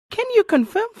you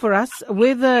confirm for us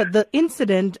whether the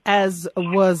incident as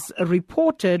was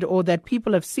reported or that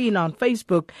people have seen on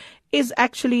Facebook is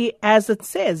actually as it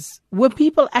says? Were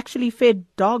people actually fed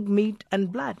dog meat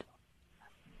and blood?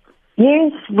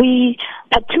 Yes, we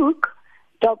partook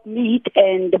dog meat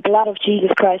and the blood of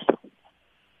Jesus Christ,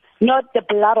 not the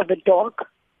blood of a dog.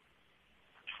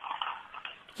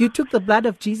 You took the blood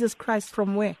of Jesus Christ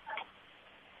from where?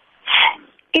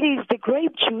 It is the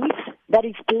grape juice that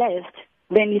is blessed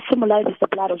when it symbolizes the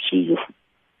blood of Jesus.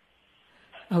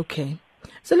 Okay.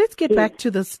 So let's get back to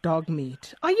this dog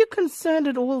meat. Are you concerned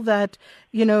at all that,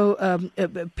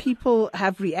 people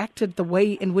have reacted the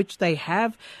way in which they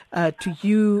have to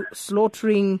you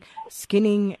slaughtering,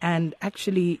 skinning, and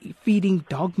actually feeding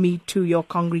dog meat to your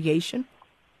congregation?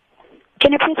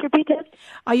 Can you please repeat it?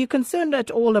 Are you concerned at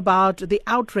all about the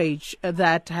outrage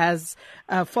that has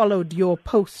followed your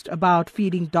post about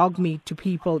feeding dog meat to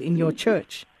people in your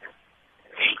church?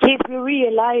 Yes, we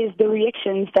realize the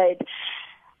reactions that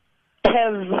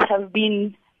have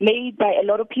been made by a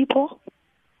lot of people.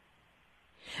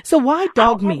 So why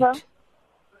dog meat?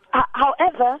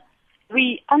 However,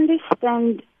 we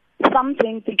understand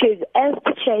something because as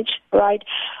the church, right,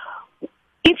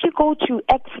 if you go to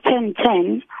Acts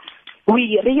 10:10,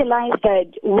 we realize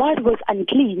that what was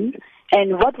unclean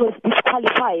and what was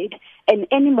disqualified, and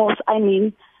animals,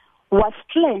 was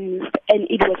cleansed and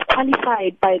it was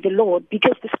qualified by the Lord,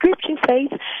 because the scripture says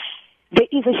there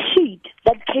is a sheet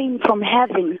that came from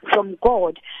heaven, from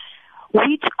God,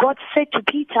 which God said to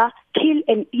Peter, kill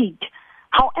and eat.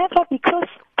 However, because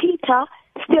Peter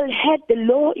still had the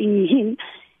law in him,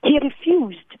 he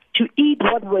refused to eat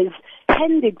what was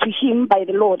handed to him by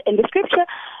the Lord. And the scripture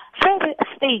further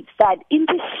states that in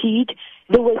the sheet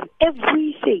there was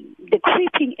everything, the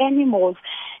creeping animals,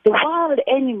 the wild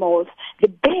animals, the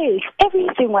bears,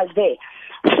 everything was there.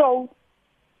 So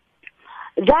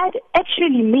that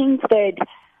actually means that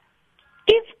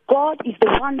if God is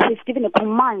the one who has given a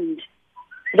command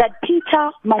that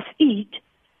Peter must eat,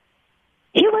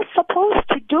 he was supposed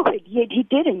to do it, yet he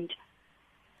didn't.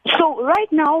 So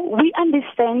right now we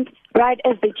understand, right,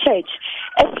 as the church,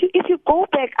 if you go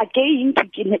back again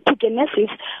to Genesis,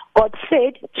 God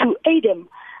said to Adam,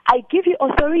 I give you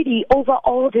authority over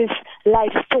all this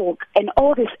livestock and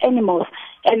all these animals,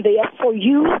 and they are for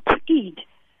you to eat.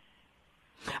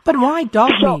 But why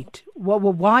dog meat?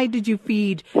 Why did you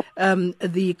feed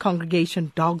the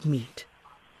congregation dog meat?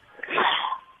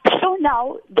 So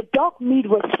now the dog meat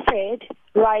was fed,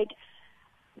 right,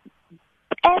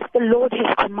 as the Lord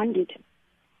has commanded.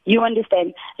 You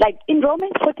understand? Like in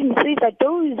Romans 14 it says that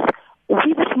those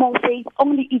with a small faith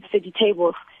only eat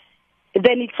vegetables.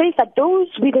 Then it says that those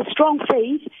with a strong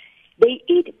faith, they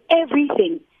eat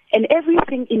everything, and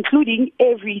everything including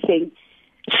everything.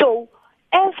 So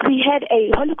as we had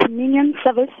a Holy Communion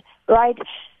service, right,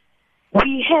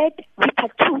 we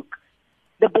partook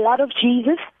the blood of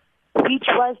Jesus, which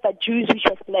was the juice which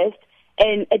was blessed,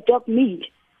 and a dog meat.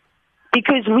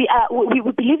 Because we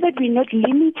believe that we're not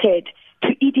limited to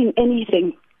eating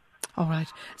anything. All right.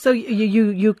 So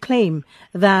you claim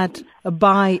that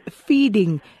by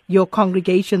feeding your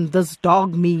congregation this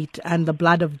dog meat and the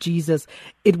blood of Jesus,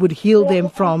 it would heal them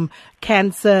from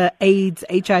cancer, AIDS,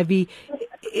 HIV.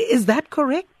 Is that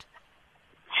correct?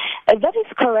 That is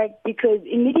correct, because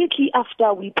immediately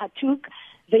after we partook,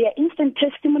 there are instant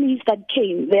testimonies that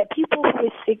came. There are people who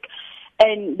were sick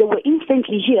and they were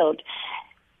instantly healed.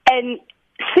 And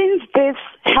since this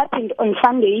happened on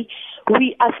Sunday,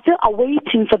 we are still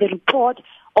awaiting for the report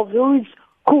of those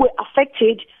who were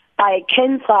affected by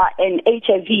cancer and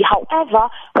HIV. However,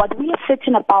 what we are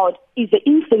certain about is the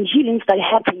instant healings that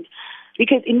happened,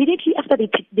 because immediately after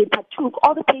they partook,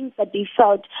 all the pains that they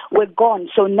felt were gone.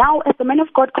 So now, as the man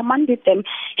of God commanded them,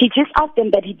 he just asked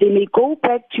them that they may go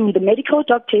back to the medical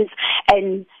doctors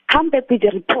and come back with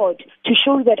a report to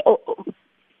show that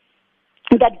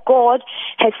that God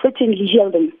has certainly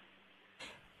healed them.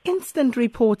 Instant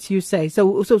reports, you say.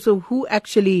 So who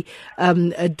actually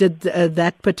did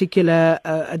that particular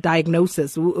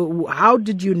diagnosis? How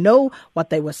did you know what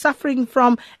they were suffering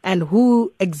from, and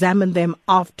who examined them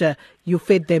after you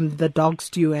fed them the dog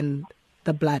stew and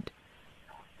the blood?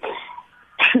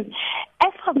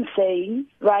 As I'm saying,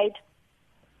 right,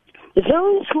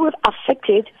 those who were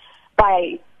affected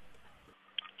by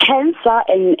cancer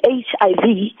and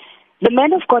HIV, the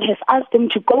man of God has asked them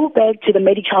to go back to the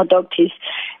medical doctors.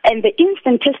 And the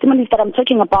instant testimonies that I'm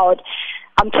talking about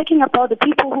the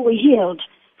people who were healed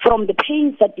from the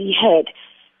pains that they had.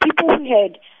 People who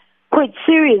had quite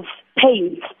serious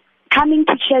pains, coming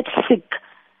to church sick.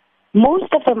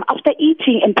 Most of them, after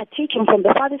eating and partaking from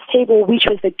the Father's table, which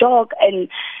was the dog and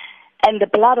and the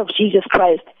blood of Jesus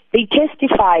Christ. They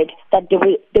testified that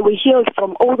they were healed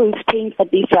from all those pains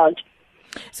that they felt.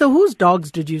 So whose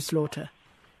dogs did you slaughter?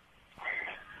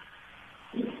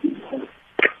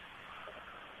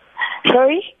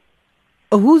 Sorry?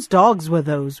 Whose dogs were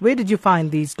those? Where did you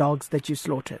find these dogs that you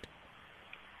slaughtered?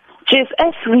 Just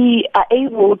as we are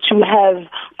able to have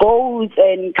goats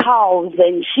and cows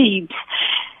and sheep,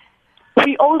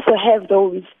 we also have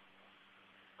those.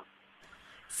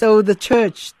 So the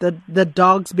church, the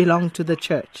dogs belong to the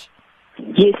church?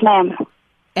 Yes, ma'am.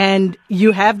 And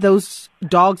you have those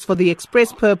dogs for the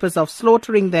express purpose of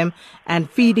slaughtering them and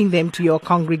feeding them to your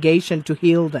congregation to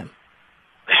heal them?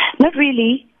 Not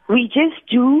really. We just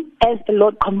do as the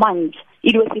Lord commands.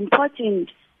 It was important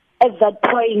at that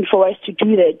point for us to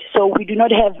do that. So we do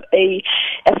not have a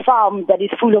farm that is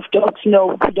full of dogs.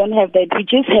 No, we don't have that. We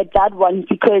just had that one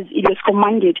because it was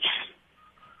commanded.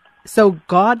 So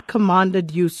God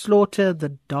commanded you slaughter the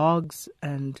dogs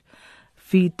and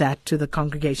feed that to the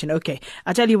congregation. Okay,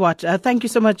 I'll tell you what, thank you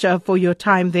so much for your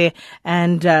time there.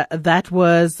 And that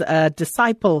was a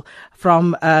disciple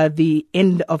from the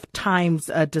End of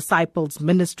Times Disciples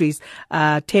Ministries,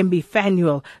 Tembi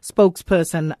Fanuel,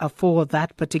 spokesperson for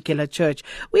that particular church.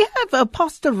 We have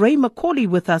Pastor Ray McCauley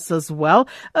with us as well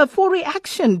for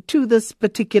reaction to this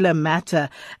particular matter.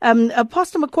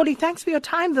 Pastor McCauley, thanks for your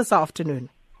time this afternoon.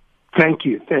 Thank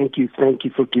you for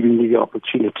giving me the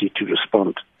opportunity to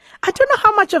respond. I don't know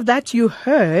how much of that you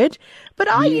heard, but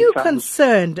are you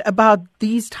concerned about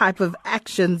these type of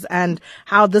actions and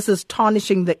how this is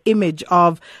tarnishing the image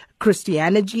of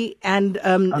Christianity and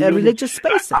religious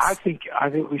spaces? I think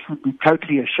we should be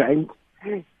totally ashamed.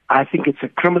 I think it's a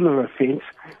criminal offense.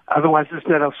 Otherwise, it's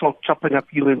not us chopping up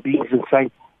human beings and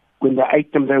saying when they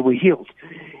ate them, they were healed.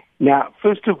 Now,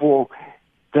 first of all,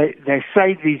 they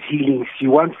say these healings,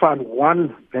 you won't find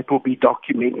one that will be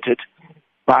documented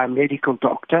by a medical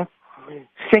doctor.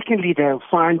 Secondly, they'll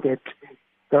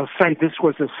say this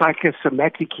was a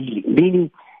psychosomatic healing, meaning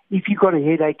if you've got a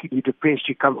headache and you're depressed,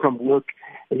 you come from work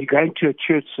and you're going to a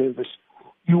church service,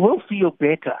 you will feel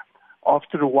better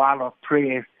after a while of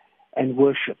prayer and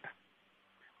worship.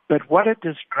 But what a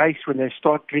disgrace when they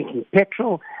start drinking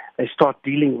petrol, they start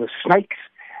dealing with snakes,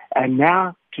 and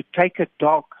now to take a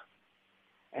dog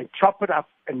and chop it up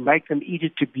and make them eat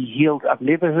it to be healed. I've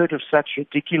never heard of such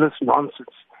ridiculous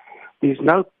nonsense. There's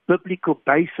no biblical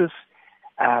basis.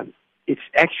 It's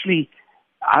actually,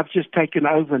 I've just taken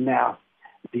over now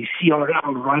the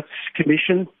CRL Rights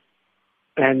Commission,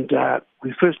 and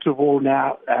we first of all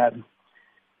now,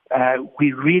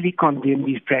 we really condemn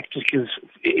these practices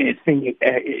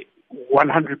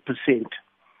 100%.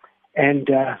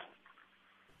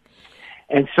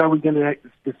 And so the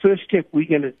first step we're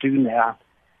going to do now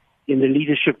in the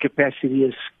leadership capacity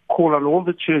is call on all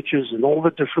the churches and all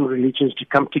the different religions to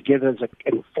come together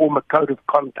and form a code of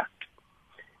conduct.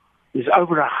 There's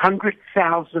over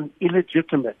 100,000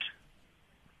 illegitimate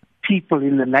people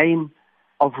in the name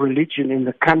of religion in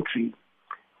the country.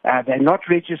 They're not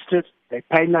registered. They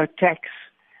pay no tax.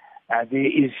 There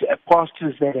is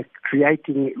pastors that are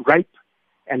creating rape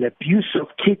and abuse of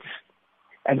kids,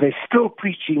 and they're still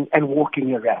preaching and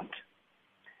walking around.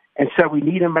 And so we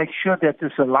need to make sure that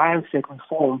this alliance that we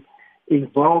form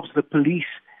involves the police,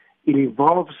 it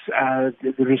involves the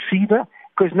receiver,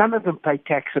 because none of them pay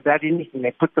tax about anything.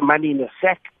 They put the money in a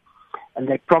sack, and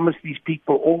they promise these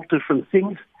people all different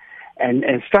things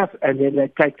and stuff, and then they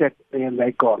take that and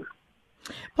they're gone.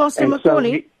 Pastor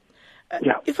McCauley,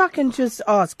 if I can just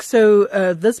ask, so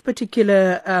this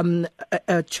particular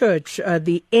church,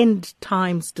 the End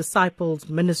Times Disciples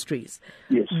Ministries,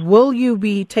 yes, will you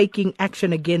be taking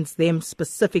action against them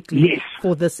specifically yes,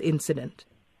 for this incident?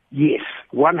 Yes,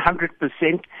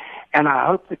 100%. And I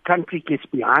hope the country gets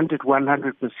behind it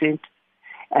 100%.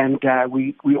 And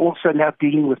we also now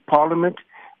dealing with Parliament.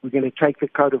 We're going to take the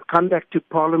code of conduct to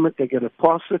Parliament. They're going to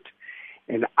pass it.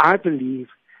 And I believe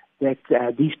that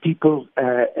these people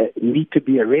need to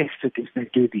be arrested if they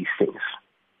do these things.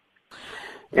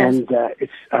 And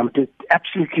I'm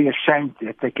absolutely ashamed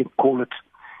that they can call it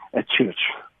a church.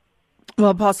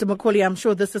 Well, Pastor McCauley, I'm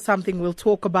sure this is something we'll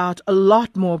talk about a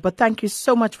lot more, but thank you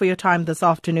so much for your time this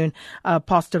afternoon.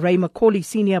 Pastor Ray McCauley,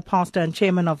 Senior Pastor and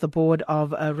Chairman of the Board of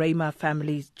Rhema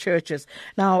Family Churches.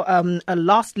 Now, a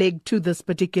last leg to this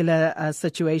particular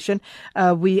situation.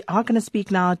 We are going to speak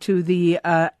now to the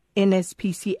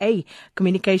NSPCA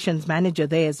Communications Manager.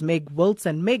 There's Meg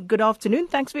Wilson. Meg, good afternoon.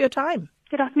 Thanks for your time.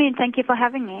 Good afternoon. Thank you for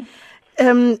having me.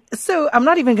 So I'm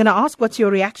not even going to ask what's your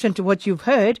reaction to what you've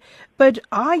heard, but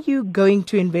are you going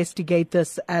to investigate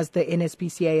this as the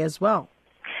NSPCA as well?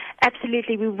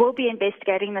 Absolutely. We will be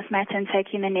investigating this matter and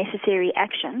taking the necessary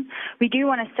action. We do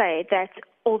want to say that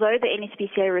although the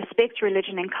NSPCA respects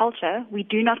religion and culture, we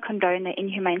do not condone the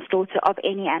inhumane slaughter of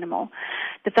any animal.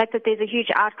 The fact that there's a huge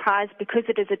outcry is because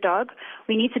it is a dog.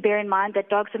 We need to bear in mind that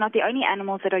dogs are not the only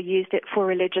animals that are used for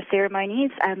religious ceremonies.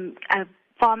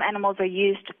 Farm animals are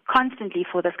used constantly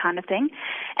for this kind of thing,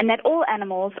 and that all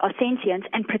animals are sentient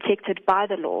and protected by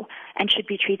the law and should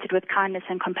be treated with kindness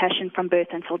and compassion from birth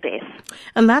until death.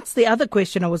 And that's the other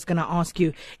question I was going to ask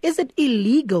you. Is it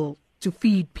illegal to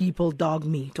feed people dog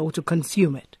meat or to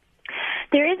consume it?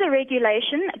 There is a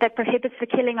regulation that prohibits the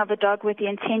killing of a dog with the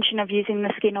intention of using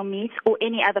the skin or meat or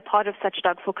any other part of such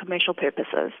dog for commercial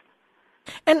purposes.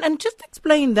 And just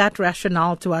explain that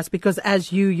rationale to us, because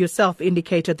as you yourself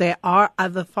indicated, there are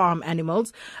other farm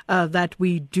animals that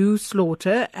we do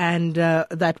slaughter and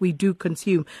that we do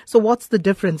consume. So what's the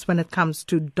difference when it comes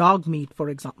to dog meat, for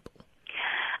example?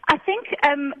 I think,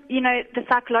 the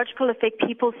psychological effect,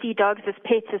 people see dogs as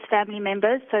pets, as family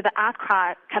members, so the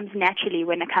outcry comes naturally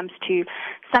when it comes to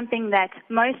something that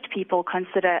most people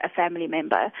consider a family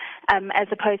member, as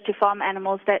opposed to farm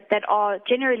animals that are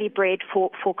generally bred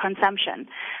for consumption.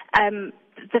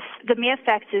 The mere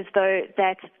fact is, though,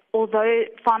 that although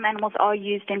farm animals are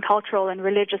used in cultural and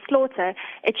religious slaughter,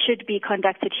 it should be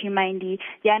conducted humanely.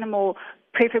 The animal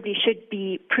preferably should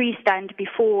be pre-stunned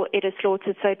before it is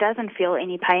slaughtered so it doesn't feel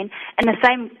any pain. And the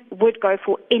same would go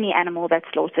for any animal that's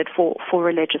slaughtered for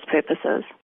religious purposes.